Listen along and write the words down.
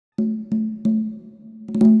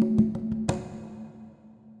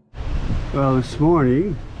Well, this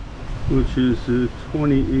morning, which is the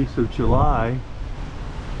 28th of July,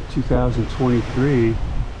 2023,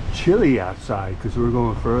 chilly outside because we're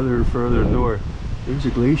going further and further north. There's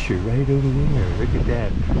a glacier right over there. Look at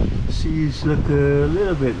that. Seas look a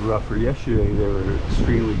little bit rougher. Yesterday they were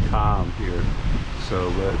extremely calm here. So,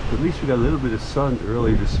 but at least we got a little bit of sun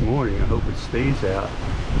early this morning. I hope it stays out.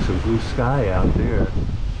 Some blue sky out there.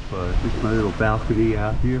 But this is my little balcony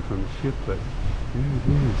out here from the ship. But there it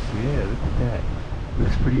is. Yeah, look at that.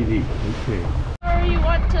 Looks pretty neat. Okay. Or you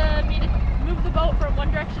want me to move the boat from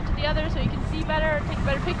one direction to the other so you can see better or take a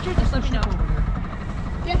better picture, just let me know.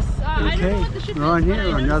 Yes, I don't know what the ship we're on is,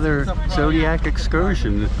 here, another zodiac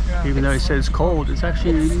excursion. Even though it says cold, it's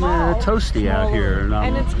actually toasty out here.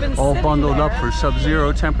 And it's been all bundled up for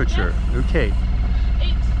sub-zero temperature. Okay.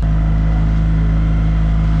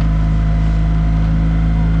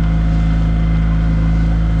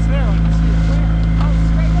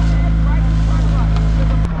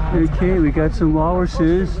 Okay, we got some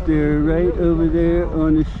walruses. They're right over there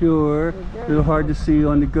on the shore. A little hard to see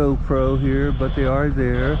on the GoPro here, but they are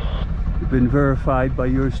there. They've been verified by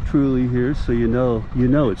yours truly here, so you know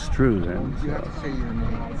it's true then. So. You have to say your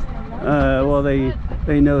name. Well,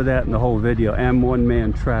 they know that in the whole video. I'm one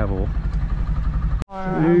man travel.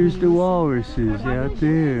 There's the walruses out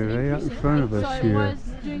there, right out in front of us here.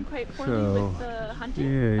 Doing quite poorly with the hunting.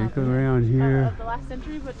 Yeah, you go around here. Of the last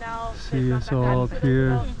century, but now see us all up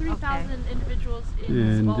here. 3,000 individuals in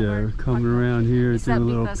and Svalbard. Coming around here to a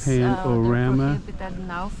little panorama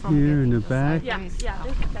here in the back. Yeah,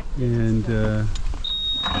 and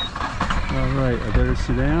all right, I better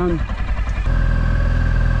sit down.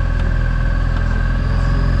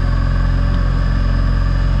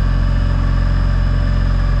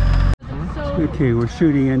 Okay, we're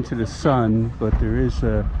shooting into the sun, but there is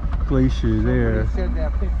a glacier there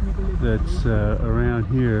that's around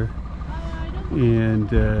here,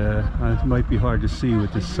 and it might be hard to see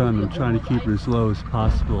with the sun. I'm trying to keep it as low as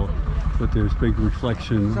possible, but there's big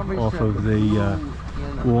reflection off of the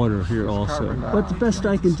water here also. But the best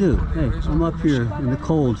I can do. Hey, I'm up here in the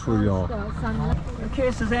cold for y'all. Okay,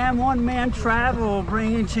 this is One Man Travel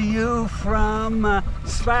bringing to you from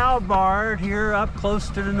Svalbard here up close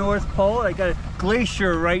to the North Pole. I got a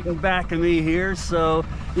glacier right in back of me here, so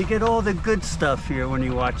you get all the good stuff here when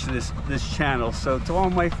you watch this channel. So to all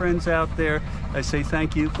my friends out there, I say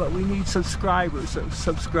thank you, but we need subscribers, so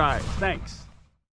subscribe. Thanks.